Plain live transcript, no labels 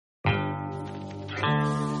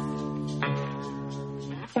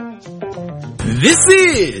This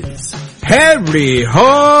is Harry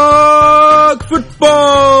Hog Football!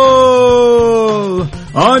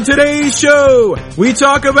 On today's show, we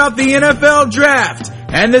talk about the NFL draft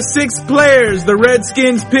and the 6 players the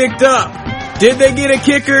Redskins picked up. Did they get a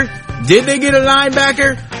kicker? Did they get a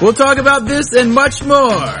linebacker? We'll talk about this and much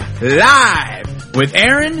more live with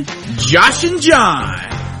Aaron, Josh, and John.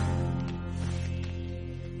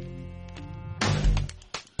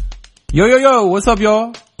 Yo, what's up,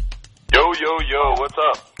 y'all? Yo, what's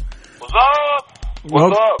up? What's up?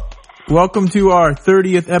 What's up? Welcome to our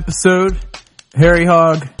 30th episode, Harry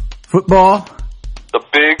Hog Football. The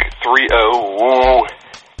big 3-0.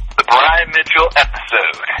 The Brian Mitchell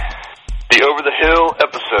episode. The Over the Hill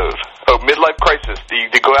episode. Oh, Midlife Crisis.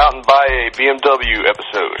 The go out and buy a BMW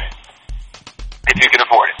episode. If you can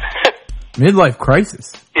afford it. Midlife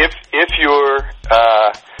Crisis? If you're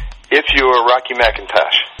Rocky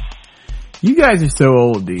McIntosh. You guys are so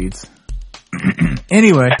old, dudes.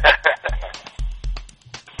 Anyway.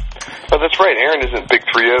 Oh, that's right. Aaron isn't big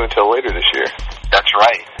 3-0 until later this year. That's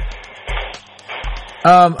right.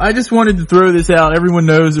 I just wanted to throw this out. Everyone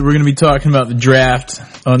knows that we're going to be talking about the draft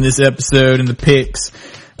on this episode and the picks.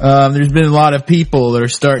 There's been a lot of people that are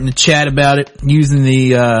starting to chat about it using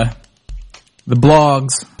the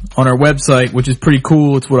blogs on our website, which is pretty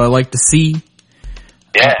cool. It's what I like to see.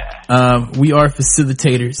 Yeah. We are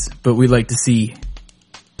facilitators, but we like to see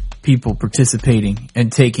people participating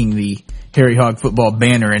and taking the Harry Hog Football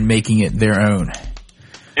banner and making it their own.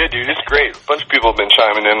 Yeah, dude, it's great. A bunch of people have been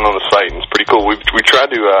chiming in on the site, and it's pretty cool. We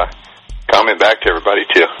tried to comment back to everybody,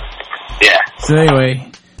 too. Yeah. So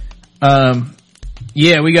anyway,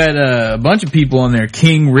 we got a bunch of people on there.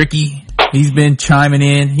 King Ricky, he's been chiming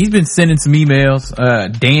in. He's been sending some emails.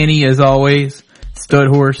 Danny, as always.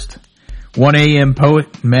 Studhorst. 1AM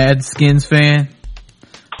Poet, Mad Skins fan.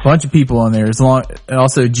 Bunch of people on there.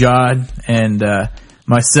 Also Jod and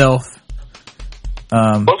myself.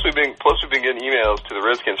 Plus we've been getting emails to the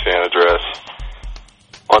Redskins fan address.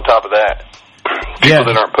 On top of that, people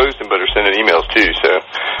that aren't posting but are sending emails too. So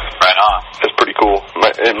right on. That's pretty cool. My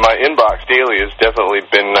inbox daily has definitely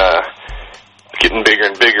been getting bigger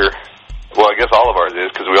and bigger. Well, I guess all of ours is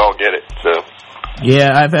because we all get it. So yeah,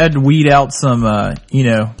 I've had to weed out some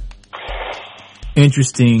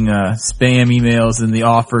interesting spam emails and the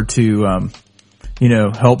offer to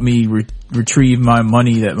help me retrieve my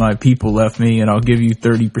money that my people left me, and I'll give you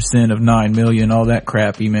 30% of 9 million, all that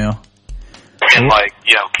crap email. And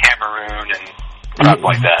Cameroon and stuff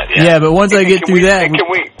like that. Yeah, but once I get through that, can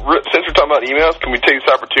we, since we're talking about emails, can we take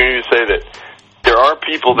this opportunity to say that there are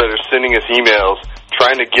people that are sending us emails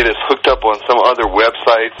trying to get us hooked up on some other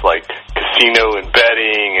websites like casino and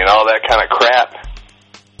betting and all that kind of crap?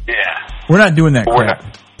 Yeah. We're not doing that crap.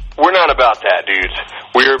 We're not about that, dudes.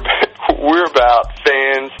 We're about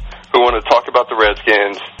fans who want to talk about the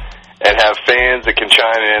Redskins and have fans that can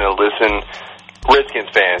chime in and listen. Redskins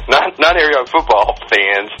fans, not Harry Hog Football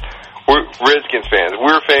fans. We're Redskins fans.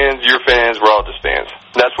 We're fans. You're fans. We're all just fans.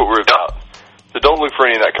 That's what we're about. So don't look for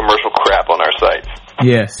any of that commercial crap on our sites.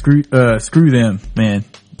 Yeah, screw them, man.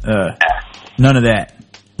 None of that.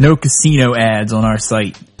 No casino ads on our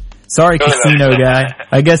site. Sorry, casino guy.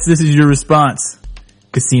 I guess this is your response,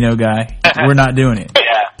 casino guy. We're not doing it.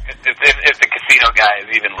 Yeah, if the casino guy is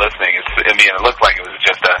even listening, it looks like it was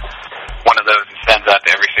just one of those that sends out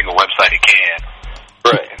to every single website he can.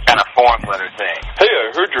 Right. It's kind of form letter thing. Hey,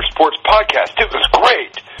 I heard your sports podcast. It was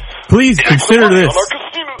great. Please consider this. On our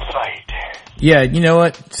casino site. Yeah, you know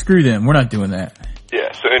what? Screw them. We're not doing that.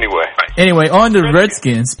 Yeah, so anyway. Anyway, on to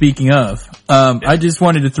Redskins, speaking of. I just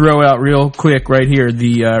wanted to throw out real quick right here,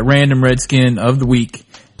 the random Redskin of the week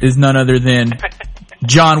is none other than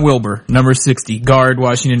John Wilbur, number 60, guard,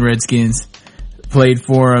 Washington Redskins. Played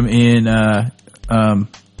for him in, the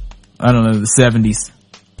 70s.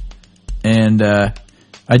 And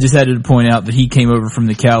I just had to point out that he came over from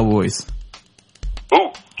the Cowboys.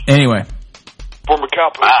 Ooh. Anyway. Former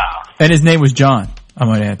Cowboy. Wow. And his name was John, I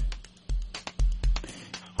might add.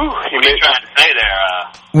 What are you trying to say there?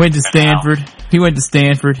 Went to Stanford. He went to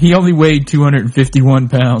Stanford. He only weighed 251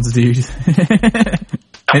 pounds, dude. What did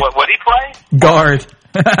he play? Guard.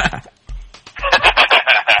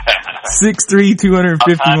 6'3",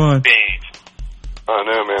 251. Oh,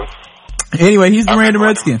 no, man. Anyway, he's the random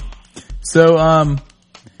Redskin. So,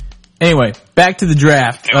 anyway, back to the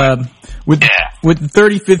draft. With the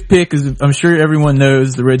 35th pick, as I'm sure everyone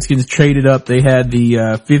knows, the Redskins traded up. They had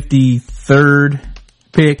the 53rd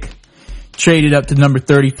pick, traded up to number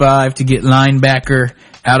 35 to get linebacker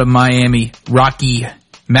out of Miami, Rocky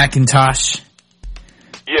McIntosh.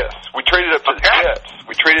 Yes, we traded up to the Jets.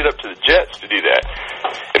 We traded up to the Jets to do that.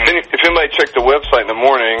 If anybody checked the website in the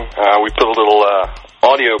morning, we put a little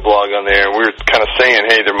audio blog on there. We were kind of saying,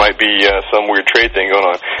 hey, there might be some weird trade thing going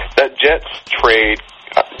on. That Jets trade,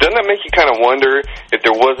 doesn't that make you kind of wonder if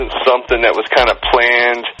there wasn't something that was kind of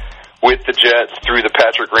planned with the Jets through the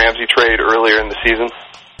Patrick Ramsey trade earlier in the season?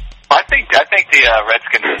 I think the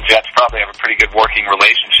Redskins and Jets probably have a pretty good working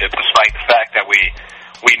relationship, despite the fact that we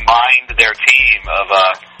mined their team of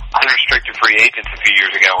unrestricted free agents a few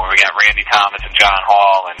years ago when we got Randy Thomas and John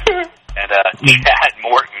Hall and Chad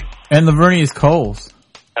Morton. And Lavernius Coles.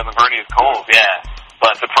 Yeah.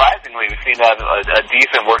 But surprisingly, we seem to have a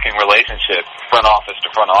decent working relationship front office to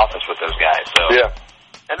front office with those guys. So yeah.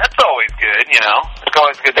 And that's always good, you know. It's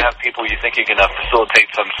always good to have people you think you can facilitate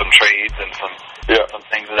some trades and some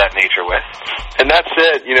things of that nature with. And that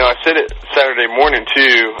said, you know, I said it Saturday morning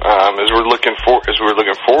too, as we're looking forward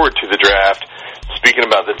to the draft. Speaking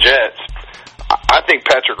about the Jets, I think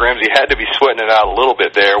Patrick Ramsey had to be sweating it out a little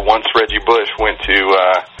bit there once Reggie Bush went to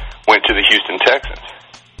the Houston Texans.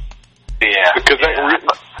 Yeah, because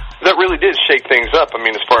that really did shake things up. I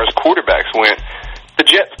mean, as far as quarterbacks went, the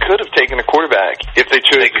Jets could have taken a quarterback if they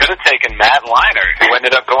chose. They could have taken Matt Leinart, who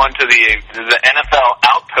ended up going to the NFL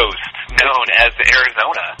outpost known as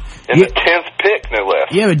Arizona. In the 10th pick, no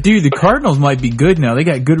less. Yeah, but dude, the Cardinals might be good now. They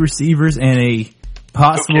got good receivers and a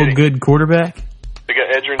possible good quarterback. They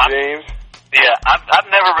got Edgerrin James. Yeah, I've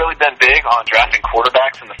never really been big on drafting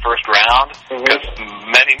quarterbacks in the first round because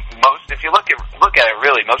if you look at it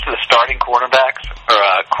really, most of the starting quarterbacks or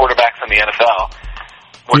quarterbacks in the NFL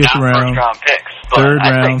were not first round picks. But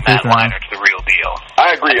I think Matt Leinart's the real deal.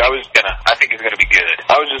 I agree. I think he's gonna be good.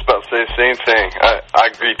 I was just about to say the same thing.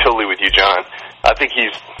 I agree totally with you, John. I think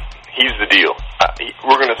he's the deal.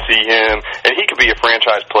 We're gonna see him, and he could be a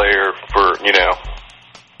franchise player for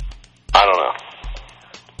I don't know.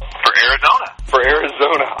 For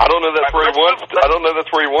Arizona. I don't know that's where he wants. I don't know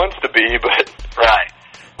that's where he wants to be, but right.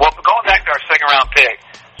 Well, going back to our second round pick,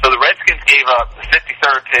 so the Redskins gave up the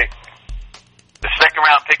 53rd pick, the second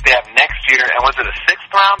round pick they have next year, and was it a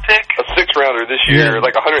 6th round pick? A 6th rounder this year,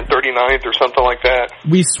 like 139th or something like that.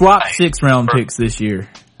 We swapped 6th round picks this year,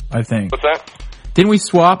 I think. What's that? Didn't we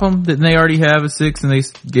swap them? Didn't they already have a 6 and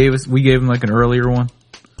we gave them like an earlier one?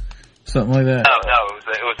 Something like that. No,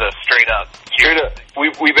 it was a straight up. We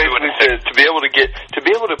basically said to be able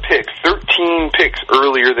to pick 13 picks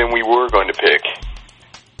earlier than we were going to pick,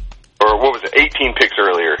 or what was it? 18 picks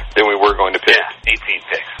earlier than we were going to pick. Yeah, 18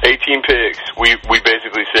 picks. 18 picks. We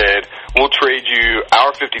basically said we'll trade you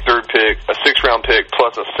our 53rd pick, a 6th round pick,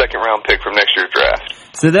 plus a 2nd round pick from next year's draft.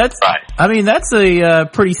 So that's right. I mean, that's a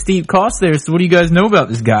pretty steep cost there. So what do you guys know about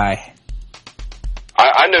this guy?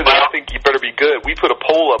 I know that I think you better be good. We put a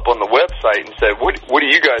poll up on the website and said, what do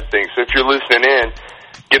you guys think? So if you're listening in,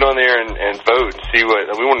 get on there and vote and see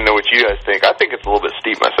we want to know what you guys think. I think it's a little bit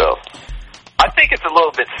steep myself. I think it's a little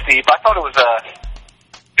bit steep. I thought it was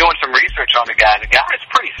doing some research on the guy. The guy is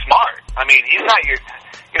pretty smart. I mean, he's not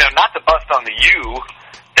not to bust on the U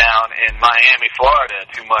down in Miami, Florida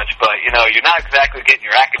too much, but, you're not exactly getting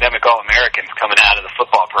your academic All-Americans coming out of the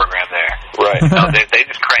football program there. Right. They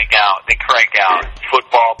just crank out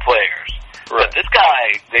football players. Right. But this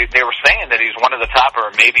guy, they were saying that he's one of the top, or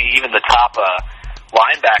maybe even the top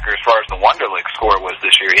linebacker as far as the Wonderlic score was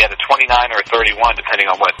this year. He had a 29 or a 31, depending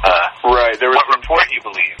on what report you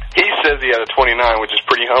believe. He says he had a 29, which is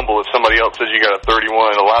pretty humble. If somebody else says you got a 31,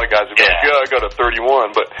 a lot of guys would be like, I got a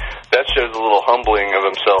 31, but that shows a little humbling of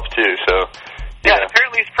himself too. So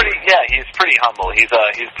apparently he's pretty humble. He's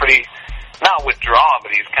pretty not withdrawn,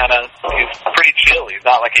 but he's pretty chill. He's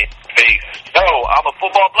not like a face. Oh, I'm a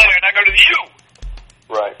football player and I go to the U.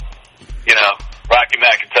 Right. Rocky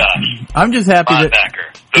McIntosh. I'm just happy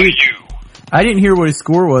linebacker. So you. I didn't hear what his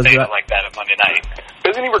score was. They like that at Monday night.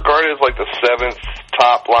 Isn't he regarded as like the 7th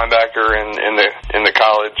top linebacker in the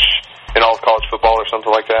college, in all of college football or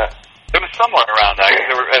something like that? It was somewhere around that.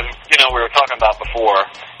 As we were talking about before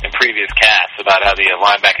in previous casts about how the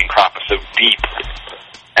linebacking crop is so deep.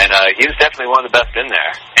 And he was definitely one of the best in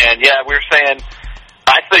there. And we were saying,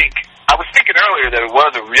 I was thinking earlier that it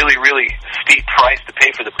was a really, really steep price to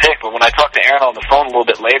pay for the pick, but when I talked to Aaron on the phone a little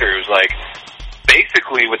bit later, it was like,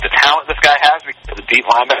 basically with the talent this guy has, because of the deep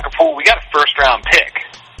linebacker pool, we got a 1st round pick.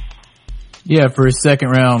 Yeah, for his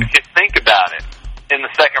 2nd round. If you think about it, in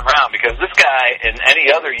the 2nd round, because this guy, in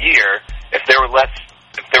any other year, if there were less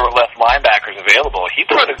linebackers available, he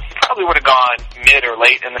probably would have gone mid or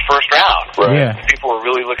late in the 1st round. Right. Yeah. People were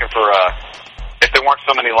really looking for if there weren't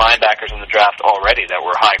so many linebackers in the draft already that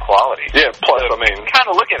were high quality. Yeah, plus, so kind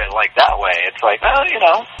of look at it like that way. It's like,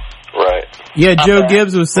 Right. Yeah, Joe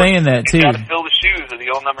Gibbs was saying that, too. He's got to fill the shoes of the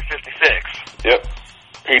old number 56. Yep.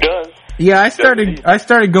 He does. Yeah, I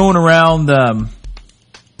started going around,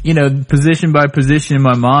 position by position in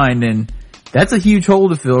my mind, and that's a huge hole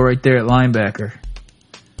to fill right there at linebacker.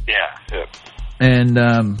 Yeah. Yep. And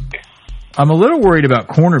I'm a little worried about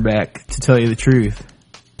cornerback, to tell you the truth.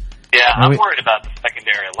 Yeah, I'm worried about the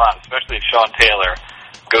secondary a lot, especially if Sean Taylor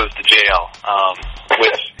goes to jail,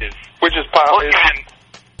 which is looking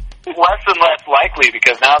less and less likely,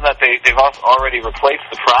 because now that they've already replaced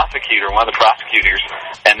the prosecutor, one of the prosecutors,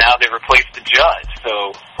 and now they've replaced the judge.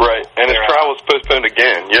 So right, and his trial was postponed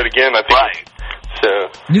yet again. I think. Right. So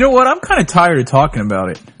you know what? I'm kind of tired of talking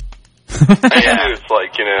about it. Yeah, it's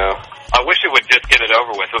like I wish it would just get it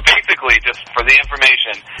over with. But basically, just for the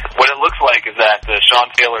information, what it looks like is that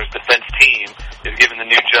Sean Taylor's defense team is giving the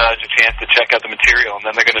new judge a chance to check out the material, and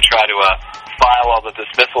then they're going to try to file all the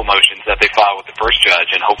dismissal motions that they filed with the first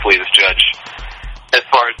judge, and hopefully this judge, as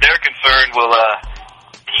far as they're concerned, will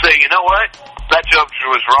say, you know what, that judge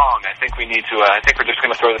was wrong. I think we need to. I think we're just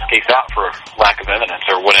going to throw this case out for lack of evidence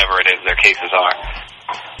or whatever it is their cases are,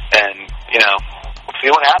 and we'll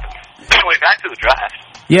see what happens. Anyway, back to the draft.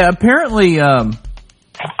 Yeah, apparently, who was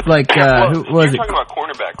it? You're talking about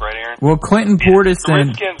cornerback, right, Aaron? Well, Clinton Portis I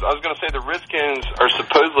was going to say the Redskins are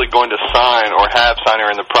supposedly going to sign or have signed or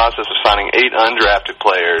in the process of signing 8 undrafted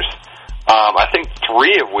players. I think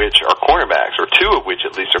 3 of which are cornerbacks, or 2 of which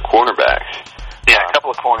at least are cornerbacks. Yeah, a couple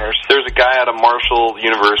of corners. There's a guy out of Marshall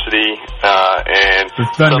University, and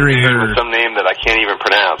some name that I can't even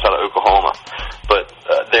pronounce, out of Oklahoma. But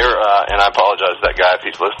and I apologize to that guy if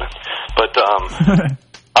he's listening. But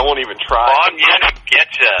I won't even try.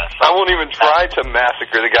 I won't even try to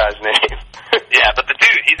massacre the guy's name. Yeah, but the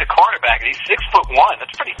dude, he's a cornerback, and he's 6'1".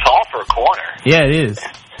 That's pretty tall for a corner. Yeah, it is.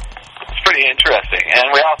 It's pretty interesting. And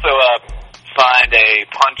we also signed a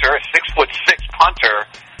punter, a 6'6" punter.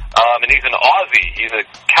 And he's an Aussie. He's a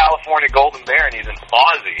California Golden Bear, and he's an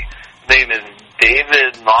Aussie. His name is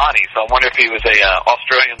David Monty, so I wonder if he was a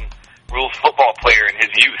Australian rules football player in his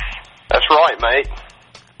youth. That's right, mate.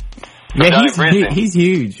 Yeah, he's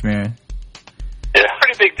huge, man. Yeah,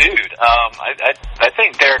 pretty big dude. I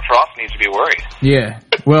think Derek Frost needs to be worried. Yeah.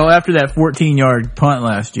 Well, after that 14-yard punt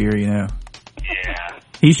last year, Yeah.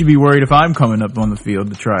 He should be worried if I'm coming up on the field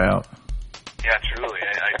to try out. Yeah, truly.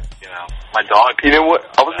 My dog. You know what?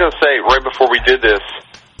 I was going to say, right before we did this,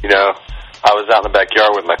 I was out in the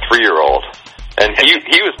backyard with my 3-year-old, and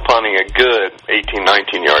he was punting a good 18,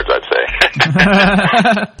 19 yards, I'd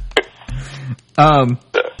say.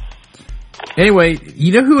 Anyway,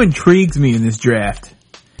 you know who intrigues me in this draft?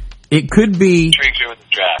 It could be... Intrigues you in the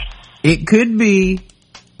draft? It could be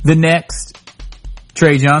the next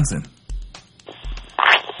Trey Johnson.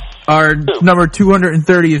 Our number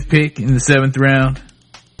 230th pick in the 7th round.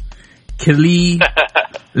 Khalil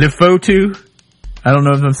Lefotu. I don't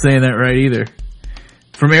know if I'm saying that right either.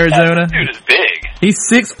 From Arizona. That dude is big. He's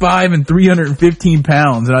 6'5" and 315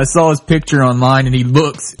 pounds, and I saw his picture online, and he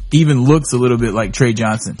looks a little bit like Trey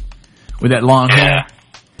Johnson with that long hair.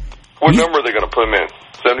 What number are they going to put him in?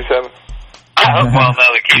 77? Well,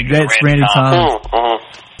 no, they keep That's Randy Thomas.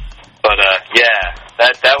 But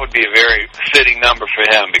that would be a very fitting number for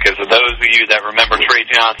him, because of those of you that remember Trey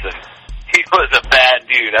Johnson, he was a bad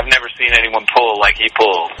dude. I've never seen anyone pull like he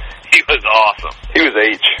pulled. He was awesome. He was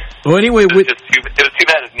H. Well, anyway, it was too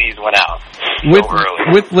bad his knees went out so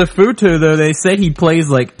early. With Lefotu, though, they say he plays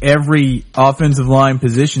like every offensive line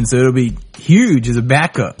position, so it'll be huge as a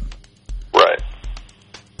backup. Right.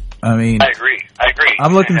 I mean, I agree.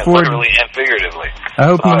 I'm looking forward, literally and figuratively. I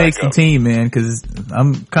hope he makes the team, man, because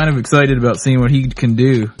I'm kind of excited about seeing what he can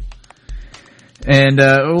do. And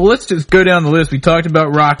let's just go down the list. We talked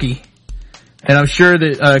about Rocky. And I'm sure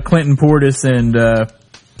that Clinton Portis and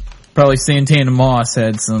probably Santana Moss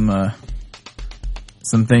had some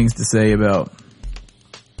things to say about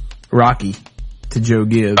Rocky to Joe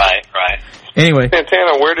Gibbs. Right. Anyway,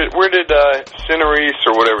 Santana, where did Cinereese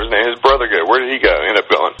or whatever his name, his brother, go? Where did he go? End up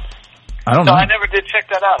going? I don't know. I never did check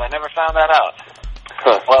that out. I never found that out.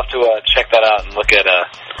 Huh. We'll have to check that out and look at.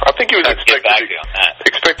 I think he was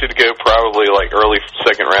expected to go probably like early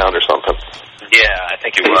 2nd round or something. Yeah, I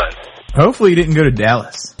think he was. Hopefully he didn't go to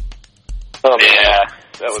Dallas. Oh, yeah,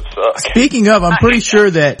 that would suck. Speaking of, I'm pretty sure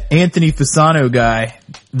that Anthony Fasano guy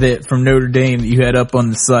that from Notre Dame that you had up on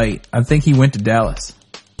the site, I think he went to Dallas.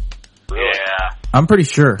 Really? Yeah. I'm pretty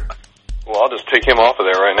sure. Well, I'll just take him off of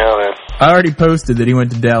there right now then. I already posted that he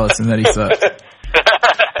went to Dallas and that he sucks.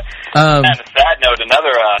 On a sad note,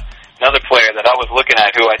 another player that I was looking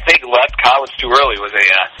at who I think left college too early was a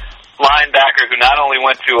linebacker who not only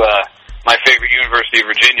went to my favorite University of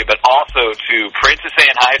Virginia, but also to Princess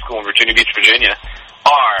Anne High School in Virginia Beach, Virginia.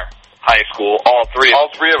 Our high school, all three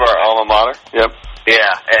of our alma mater. Yep.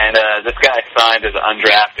 Yeah, and this guy signed as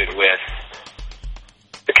undrafted with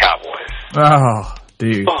the Cowboys. Oh,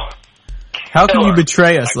 dude. How can you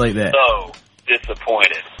betray us like that? So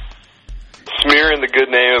disappointed. Smearing the good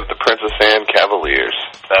name of the Princess Anne Cavaliers.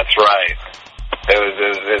 That's right. It was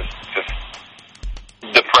just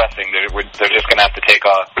depressing. They're just going to have to take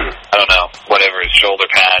off, I don't know, whatever his shoulder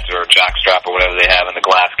pads or jockstrap or whatever they have in the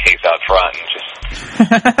glass case out front and just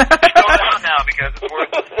go down now because it's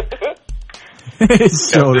worth it. His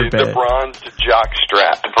shoulder pad. The bronzed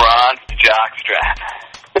jockstrap. The bronzed jockstrap.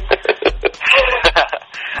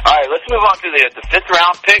 All right, let's move on to the fifth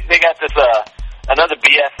round pick. They got this another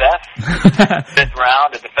BFF. Fifth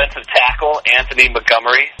round, a defensive tackle, Anthony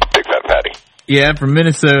Montgomery. Big Fat Patty. Yeah, from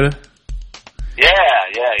Minnesota.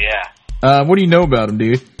 Yeah. What do you know about him,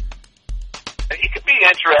 dude? He could be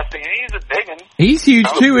interesting. He's a big one. He's huge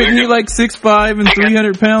too, isn't he? Like 6'5" and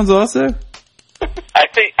 300 pounds also? I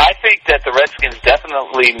think that the Redskins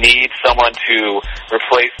definitely need someone to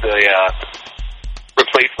replace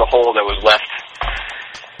the hole that was left.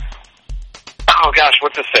 Oh gosh,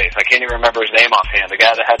 what's his face? I can't even remember his name offhand. The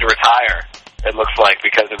guy that had to retire, it looks like,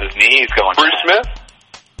 because of his knees going Bruce bad. Smith?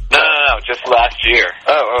 No, just last year.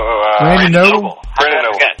 Brandon Noble? Brandon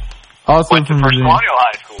Noble. Also went to from First Virginia. Colonial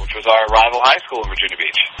High School, which was our rival high school in Virginia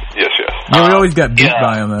Beach. Yes. Yeah, we always got beat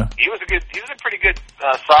by him though. He was a pretty good,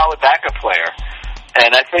 solid backup player.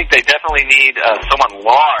 And I think they definitely need someone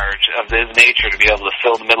large of his nature to be able to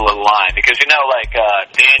fill the middle of the line. Because, like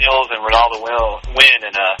Daniels and Ronaldo Wynn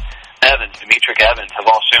and Evans, Demetric Evans, have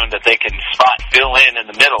all shown that they can fill in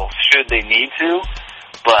the middle should they need to.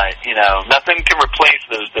 But, nothing can replace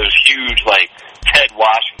those huge, like, Ted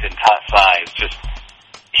Washington size, just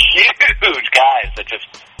huge guys that just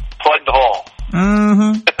plug the hole.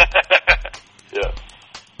 Mm-hmm. Yeah.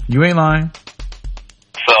 You ain't lying.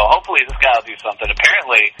 So hopefully this guy will do something.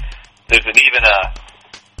 Apparently, there's an even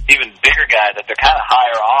bigger guy that they're kind of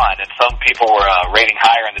higher on, and some people were rating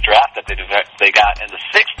higher in the draft that they got in the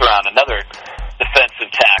 6th round, another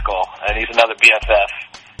defensive tackle, and he's another BFF.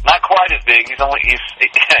 Not quite as big. He's only 6'4",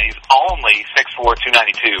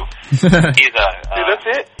 292. He's a dude, that's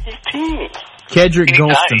it. He's teeny. Kedrick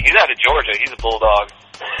Golston. He's out of Georgia. He's a Bulldog.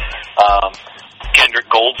 Kendrick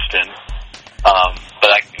Goldston. But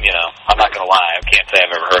I'm not gonna lie. I can't say I've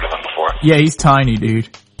ever heard of him before. Yeah, he's tiny, dude.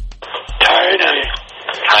 Tiny.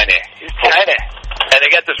 He's tiny. And they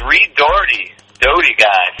got this Reed Doty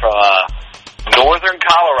guy from northern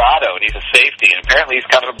Colorado, and he's a safety. And apparently he's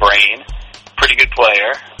kind of a brain. Pretty good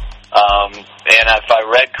player. And if I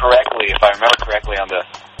remember correctly on the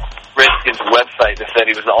Redskins website, they said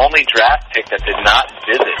he was the only draft pick that did not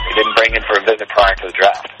visit. They didn't bring him for a visit prior to the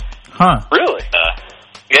draft. Huh. Really?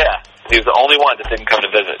 Yeah. He was the only one that didn't come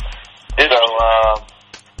to visit. So,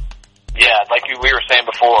 like we were saying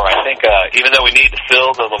before, I think even though we need to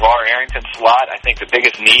fill the LeVar Arrington slot, I think the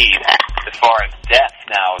biggest need as far as depth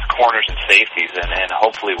now is corners and safeties, and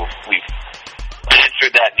hopefully we've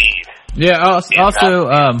answered that need. Yeah,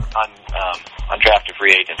 also undrafted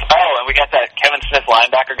free agents. Oh, and we got that Kevin Smith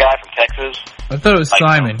linebacker guy from Texas. I thought it was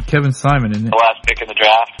Simon. Kevin Simon, isn't it? The last pick in the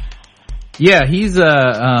draft. Yeah, he's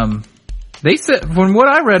they said, from what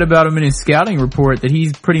I read about him in his scouting report, that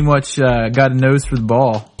he's pretty much got a nose for the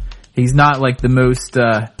ball. He's not like the most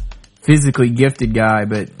physically gifted guy,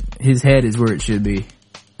 but his head is where it should be.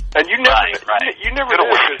 And you never know,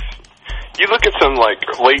 because you look at some like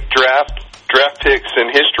late draft picks in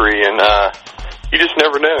history, and you just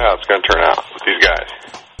never know how it's going to turn out with these guys.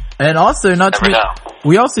 And also,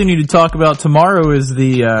 we also need to talk about tomorrow is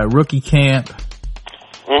the rookie camp.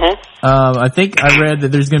 Mm-hmm. I think I read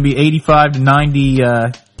that there's going to be 85 to 90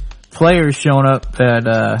 players showing up at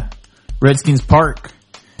Redskins Park.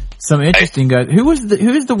 Some interesting guys. Who is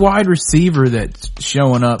the wide receiver that's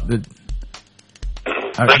showing up? It's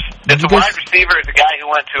a wide receiver. Is a guy who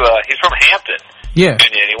went to he's from Hampton, yeah,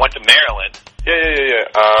 Virginia, and he went to Maryland. Yeah.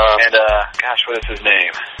 And gosh, what is his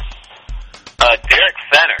name? Derek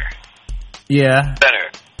Fenner. Yeah.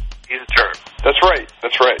 Fenner. He's a Terp. That's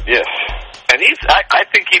right. Yes. And I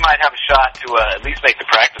think he might have a shot to at least make the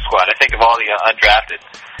practice squad. I think of all the undrafted,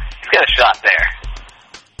 he's got a shot there.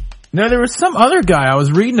 No, there was some other guy, I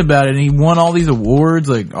was reading about it, and he won all these awards,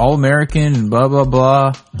 like All-American and blah, blah,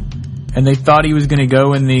 blah. And they thought he was going to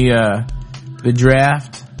go in the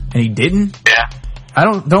draft, and he didn't. Yeah. I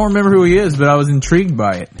don't remember who he is, but I was intrigued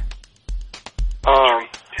by it.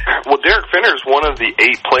 Well, Derek Fenner is one of the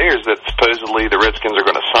 8 players that supposedly the Redskins are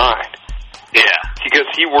going to sign. Yeah. Because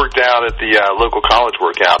he worked out at the local college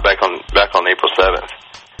workout back on April 7th.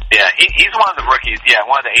 Yeah, he's one of the rookies. Yeah,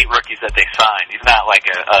 one of the 8 rookies that they signed. He's not like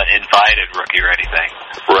an invited rookie or anything.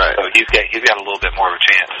 Right. So he's got a little bit more of a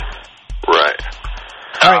chance. Right.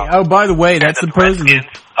 All right. Oh, by the way, that's supposedly.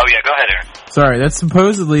 Oh yeah, go ahead, Aaron. Sorry, that's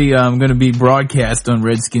supposedly going to be broadcast on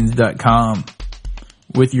Redskins.com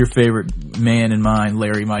with your favorite man in mind,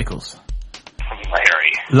 Larry Michaels.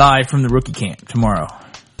 Larry. Live from the rookie camp tomorrow.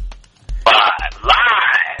 Live.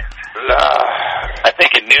 I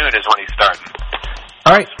think at noon is when he's starting.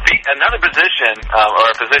 All right. Another position, or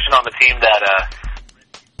a position on the team that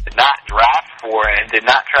did not draft for and did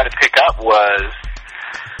not try to pick up was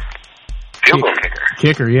field goal kicker.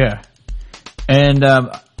 Kicker, yeah. And,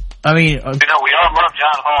 I mean... we all love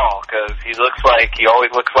John Hall because he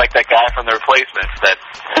always looks like that guy from the Replacements that's,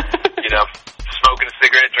 smoking a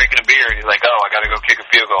cigarette, drinking a beer, and he's like, oh, I got to go kick a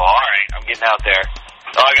field goal. All right, I'm getting out there.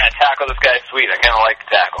 Oh, I got to tackle this guy. Sweet, I kind of like to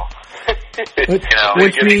tackle.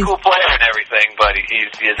 He's a cool player and everything, but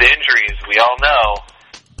his injuries, we all know,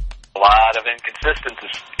 a lot of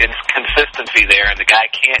inconsistency there, and the guy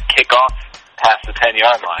can't kick off past the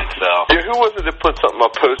 10-yard line. So who was it that put a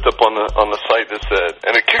post up on the site that said,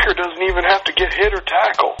 and a kicker doesn't even have to get hit or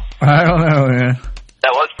tackle? I don't know, man.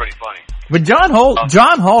 That was pretty funny. But John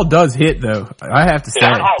Hall does hit, though. I have to say.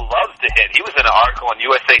 John Hall loves to hit. He was in an article on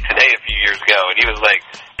USA Today a few years ago, and he was like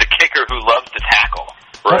the kicker who loves to tackle.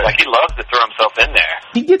 Right. Like he loves to throw himself in there.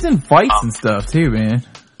 He gets in fights and stuff too, man.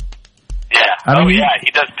 Yeah.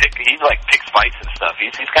 He does. He picks fights and stuff.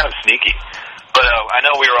 He's kind of sneaky. But I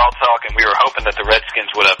know we were all talking. We were hoping that the Redskins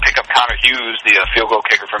would pick up Connor Hughes, the field goal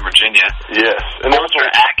kicker from Virginia. Yes, and those are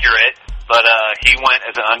accurate. But he went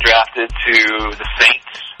as an undrafted to the Saints.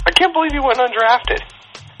 I can't believe he went undrafted.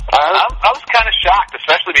 I was kind of shocked,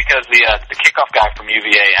 especially because the kickoff guy from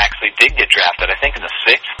UVA actually did get drafted. I think in the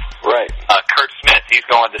 6th. Right. Kurt Smith, he's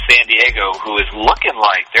going to San Diego, who is looking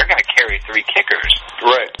like they're going to carry 3 kickers.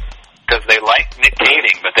 Right. Because they like Nick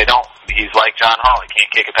Gating, but they don't. He's like John Hall. He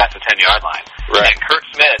can't kick it past the 10-yard line. Right. And Kurt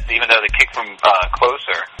Smith, even though they kick from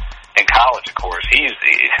closer in college, of course, he's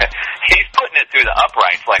putting it through the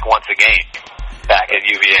uprights like once a game back at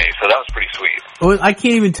UVA. So that was pretty sweet. Well, I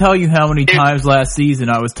can't even tell you how many times last season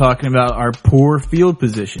I was talking about our poor field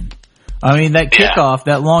position. I mean, that kickoff,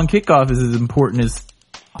 that long kickoff is as important as,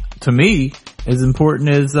 to me, as important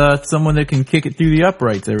as someone that can kick it through the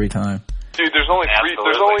uprights every time. Dude, there's only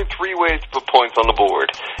three ways to put points on the board,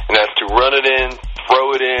 and that's to run it in,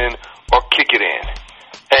 throw it in, or kick it in.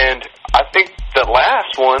 And I think that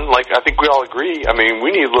last one, I think we all agree, I mean, we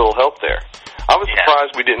need a little help there. I was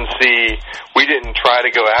surprised we didn't try to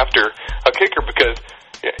go after a kicker because,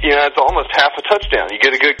 it's almost half a touchdown. You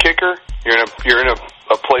get a good kicker, you're in a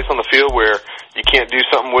place on the field where you can't do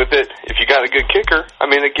something with it. If you got a good kicker, I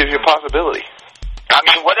mean, it gives you a possibility. I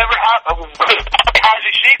mean, whatever happens, how's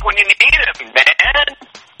your sheik when you need him, man?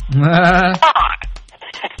 Come on.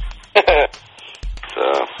 So,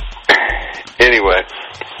 anyway.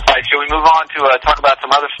 All right, should we move on to talk about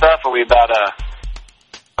some other stuff? Are we about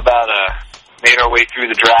made our way through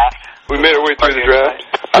the draft? We made our way through the draft?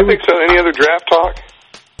 I think so. Any other draft talk?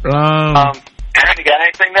 Aaron, you got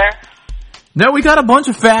anything there? No, we got a bunch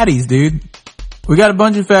of fatties, dude. We got a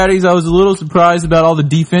bunch of fatties. I was a little surprised about all the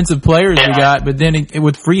defensive players we got, but then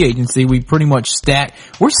with free agency, we pretty much stacked.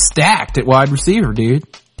 We're stacked at wide receiver, dude.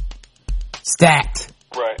 Stacked.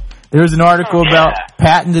 Right. There was an article about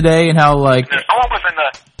Patton today and how,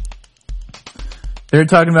 they're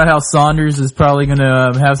talking about how Saunders is probably going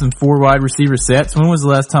to have some 4 wide receiver sets. When was the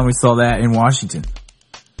last time we saw that in Washington?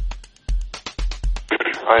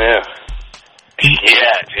 Oh, yeah.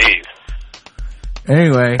 Yeah, jeez.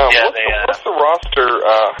 Anyway. What's the roster?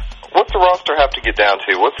 What's the roster have to get down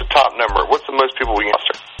to? What's the top number? What's the most people we can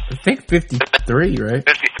roster? I think 53, right?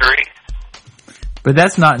 53. But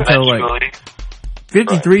that's not until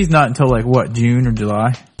 53 is not until what, June or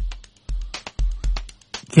July?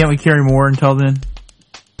 Can't we carry more until then?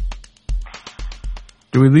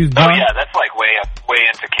 Do we lose? Oh yeah, that's way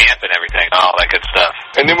into camp and everything, all that good stuff.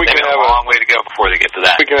 And then we can have a long way to go before they get to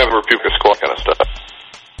that. We can have a Repuka squad kind of stuff.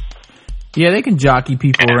 Yeah, they can jockey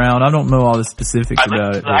people around. I don't know all the specifics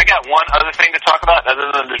about it. I got one other thing to talk about other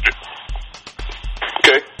than the...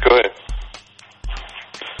 Okay, go ahead.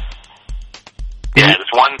 Yeah,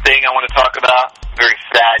 there's one thing I want to talk about. Very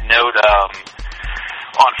sad note.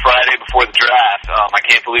 On Friday before the draft, I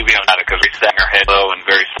can't believe we don't have it because we sat our head low and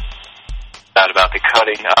very sad about the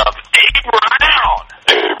cutting of A. Brown.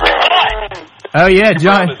 Oh yeah,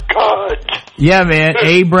 John. Yeah, man,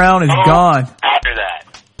 A. Brown is gone. After that.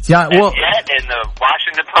 John, yet in the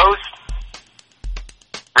Washington Post,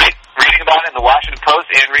 reading about it in the Washington Post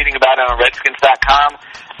and reading about it on Redskins.com,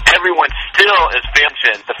 everyone still is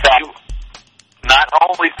mentioning the fact he not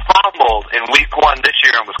only fumbled in Week 1 this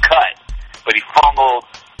year and was cut, but he fumbled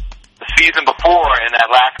the season before in that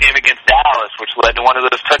last game against Dallas, which led to one of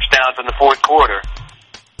those touchdowns in the fourth quarter.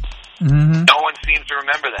 Mm-hmm. No one seems to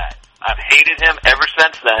remember that. I've hated him ever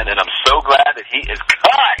since then, and I'm so glad that he is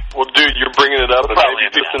cut. Well, dude, you're bringing it up.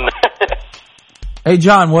 Hey,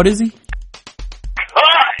 John, what is he?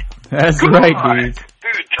 Cut! That's Good right, God. dude.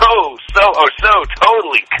 Dude, so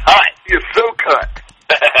totally cut. You're so cut.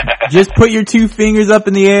 Just put your 2 fingers up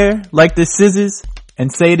in the air like the scissors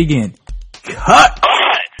and say it again. Cut!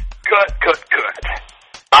 Cut.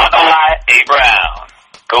 Bye-bye, A. Brown.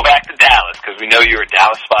 Go back to Dallas, because we know you were a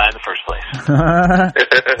Dallas spy in the first place.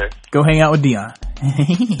 Go hang out with Dion. Hey,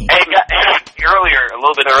 a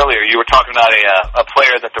little bit earlier, you were talking about a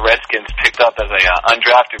player that the Redskins picked up as a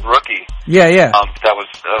undrafted rookie. Yeah. That was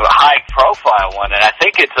a high-profile one, and I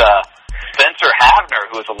think it's Spencer Havner,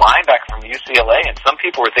 who was a linebacker from UCLA, and some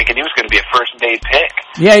people were thinking he was going to be a first-made pick.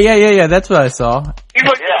 Yeah, that's what I saw. He's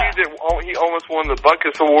like the dude that he almost won the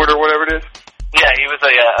Butkus Award or whatever it is. Yeah, he was a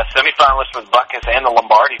semifinalist with Butkus and the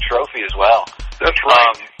Lombardi Trophy as well. That's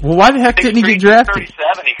right. Well, why the heck didn't he get drafted?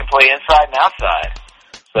 37, he can play inside and outside.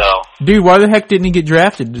 So, dude, why the heck didn't he get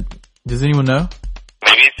drafted? Does anyone know?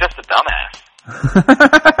 Maybe he's just a dumbass.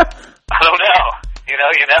 I don't know. You know,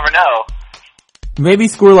 you never know. Maybe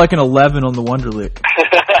score like an 11 on the Wonderlic.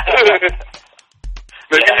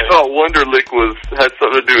 Maybe he thought Wonderlic had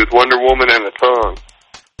something to do with Wonder Woman and the tongue.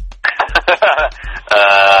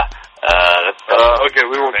 Okay,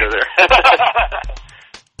 we won't go there.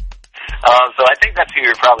 So I think that's who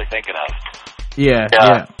you're probably thinking of. Yeah. He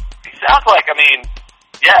sounds like,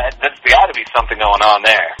 there's got to be something going on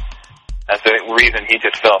there. That's the reason he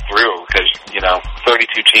just fell through, because,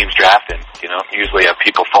 32 teams drafting, usually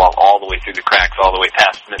people fall all the way through the cracks, all the way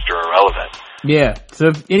past Mr. Irrelevant. Yeah, so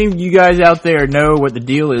if any of you guys out there know what the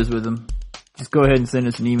deal is with him, just go ahead and send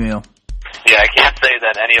us an email. Yeah, I can't say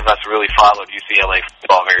that any of us really followed UCLA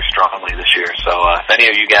football very strongly this year, so if any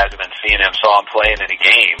of you guys have been seeing him, saw him play in any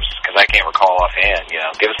games, because I can't recall offhand,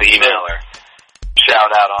 give us an email or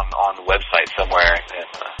shout out on the website somewhere and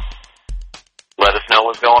let us know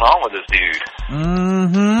what's going on with this dude.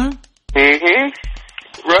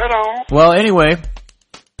 Right on. Well, anyway,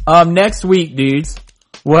 next week, dudes,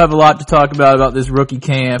 we'll have a lot to talk about this rookie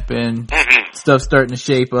camp and stuff starting to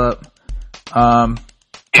shape up.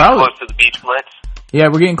 Getting close to the Beach Blitz. Yeah,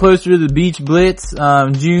 we're getting closer to the Beach Blitz.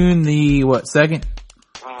 June the 2nd?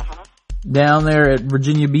 Down there at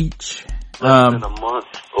Virginia Beach. Less than a month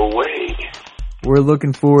away. We're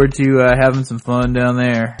looking forward to having some fun down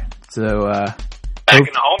there. So back in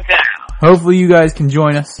the hometown. Hopefully you guys can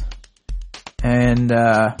join us. And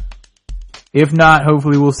if not,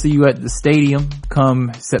 hopefully we'll see you at the stadium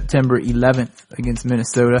come September 11th against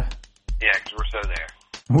Minnesota. Yeah, because we're so there.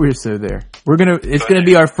 We're so there. It's gonna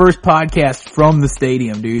be our first podcast from the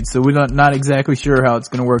stadium, dude. So we're not exactly sure how it's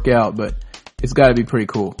gonna work out, but it's gotta be pretty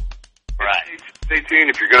cool. Right. Stay tuned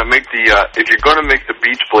if you're gonna make the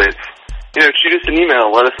Beach Blitz. Shoot us an email,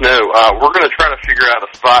 let us know. We're gonna try to figure out a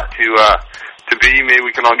spot to be. Maybe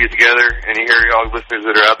we can all get together, any Harry Hog listeners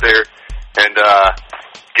that are out there, and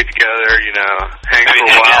get together, hang for a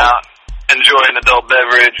while. Out, enjoy an adult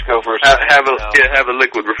beverage, go for a have a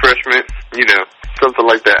liquid refreshment, something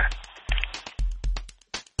like that.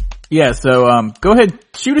 Yeah, so go ahead,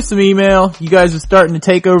 shoot us some email. You guys are starting to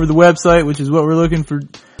take over the website, which is what we're looking for.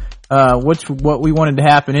 What we wanted to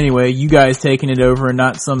happen anyway. You guys taking it over and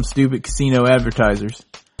not some stupid casino advertisers.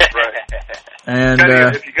 Right. And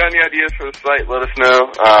if you got any ideas for the site, let us know.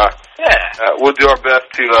 We'll do our best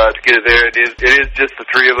to get it there. It is just the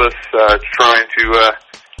three of us trying to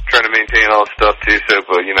maintain all this stuff too. So,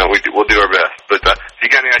 but we'll do our best. But if you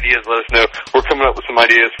got any ideas, let us know. We're coming up with some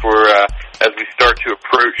ideas for as we start to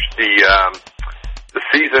approach the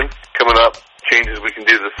season coming up. Changes we can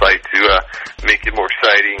do to the site to make it more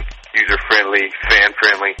exciting, user friendly, fan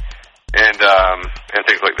friendly, and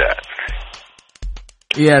things like that.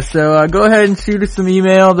 Yeah, so go ahead and shoot us some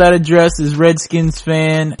email. That address is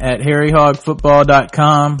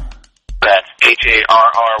redskinsfan@harryhogfootball.com. That's HARRY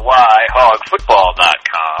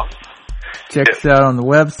hogfootball.com. Check us out on the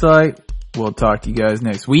website. We'll talk to you guys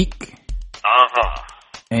next week.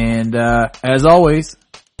 And as always,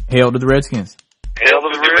 hail to the Redskins. Hail to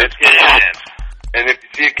the Redskins. And if you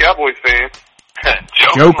see a Cowboys fan,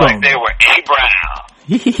 joke like they were A. Brown.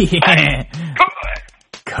 Yeah.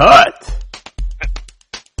 Cut.